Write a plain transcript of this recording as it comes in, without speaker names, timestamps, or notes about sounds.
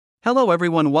Hello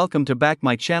everyone, welcome to back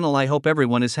my channel. I hope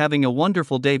everyone is having a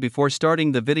wonderful day. Before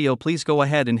starting the video, please go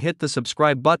ahead and hit the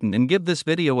subscribe button and give this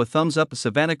video a thumbs up.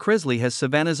 Savannah Chrisley has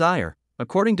Savannah's ire,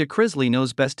 according to Chrisley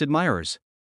Knows Best admirers.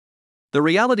 The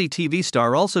reality TV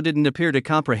star also didn't appear to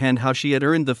comprehend how she had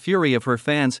earned the fury of her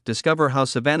fans. Discover how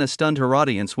Savannah stunned her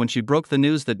audience when she broke the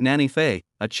news that Nanny Faye,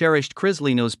 a cherished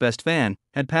Chrisley Knows Best fan,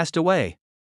 had passed away.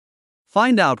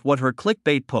 Find out what her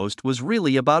clickbait post was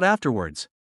really about afterwards.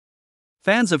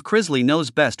 Fans of Chrisley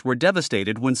Knows Best were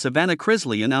devastated when Savannah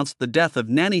Chrisley announced the death of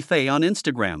Nanny Faye on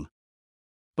Instagram.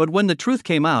 But when the truth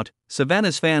came out,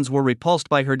 Savannah's fans were repulsed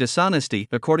by her dishonesty.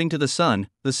 According to The Sun,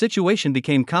 the situation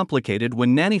became complicated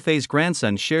when Nanny Faye's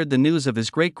grandson shared the news of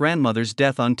his great-grandmother's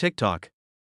death on TikTok.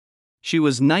 She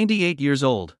was 98 years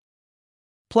old.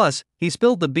 Plus, he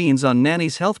spilled the beans on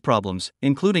Nanny's health problems,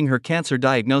 including her cancer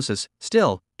diagnosis.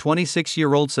 Still,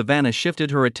 26-year-old Savannah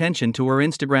shifted her attention to her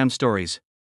Instagram stories.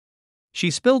 She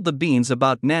spilled the beans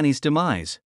about Nanny's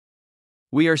demise.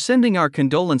 "We are sending our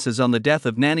condolences on the death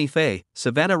of Nanny Faye,"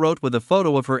 Savannah wrote with a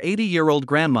photo of her 80-year-old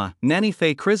grandma. Nanny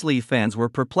Faye Chrisley fans were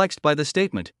perplexed by the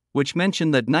statement, which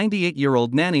mentioned that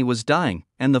 98-year-old Nanny was dying,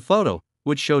 and the photo,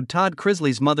 which showed Todd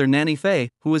Chrisley's mother Nanny Faye,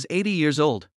 who was 80 years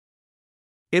old.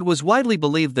 It was widely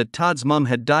believed that Todd's mom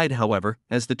had died. However,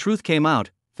 as the truth came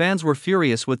out, fans were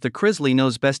furious with the Chrisley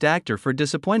Knows Best actor for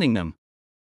disappointing them.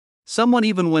 Someone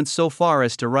even went so far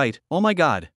as to write, "Oh my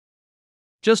God.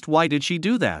 Just why did she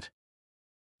do that?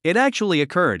 It actually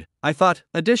occurred, I thought."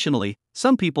 Additionally,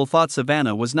 some people thought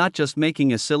Savannah was not just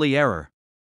making a silly error.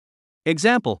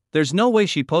 Example, "There's no way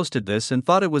she posted this and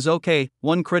thought it was okay,"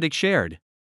 one critic shared.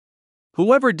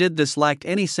 "Whoever did this lacked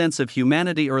any sense of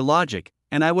humanity or logic,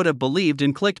 and I would have believed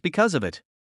and clicked because of it.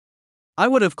 I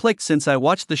would have clicked since I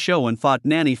watched the show and thought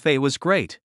Nanny Faye was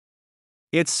great.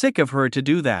 It's sick of her to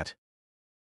do that."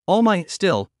 "Oh my."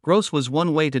 Still, gross was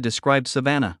one way to describe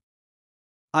Savannah.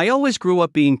 "I always grew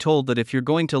up being told that if you're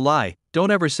going to lie,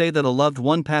 don't ever say that a loved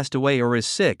one passed away or is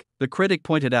sick," the critic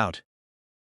pointed out.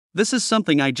 "This is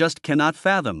something I just cannot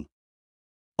fathom.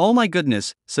 Oh my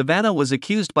goodness." Savannah was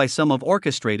accused by some of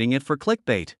orchestrating it for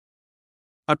clickbait.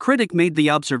 A critic made the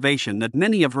observation that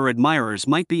many of her admirers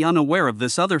might be unaware of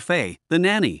this other Faye, the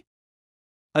nanny.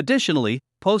 Additionally,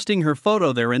 posting her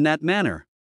photo there in that manner.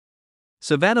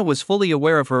 Savannah was fully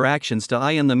aware of her actions.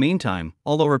 In the meantime,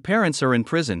 although her parents are in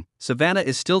prison, Savannah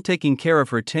is still taking care of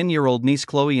her 10-year-old niece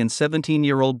Chloe and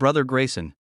 17-year-old brother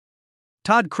Grayson.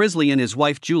 Todd Chrisley and his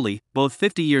wife Julie, both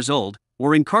 50 years old,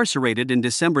 were incarcerated in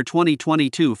December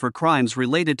 2022 for crimes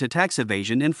related to tax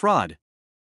evasion and fraud.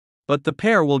 But the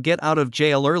pair will get out of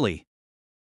jail early.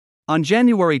 On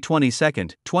January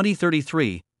 22,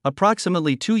 2033,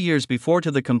 approximately 2 years before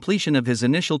the completion of his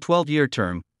initial 12-year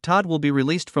term, Todd will be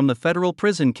released from the federal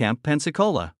prison camp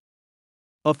Pensacola.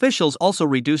 Officials also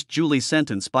reduced Julie's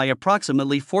sentence by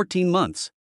approximately 14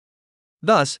 months.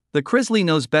 Thus, the Chrisley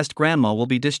Knows Best grandma will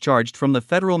be discharged from the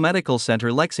Federal Medical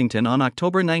Center Lexington on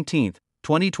October 19,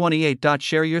 2028.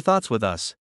 Share your thoughts with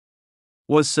us.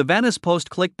 Was Savannah's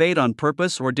post clickbait on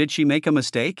purpose, or did she make a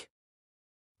mistake?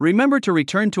 Remember to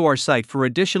return to our site for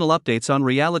additional updates on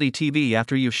reality TV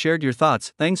after you've shared your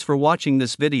thoughts. Thanks for watching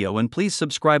this video, and please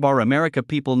subscribe our America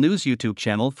People News YouTube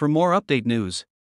channel for more update news.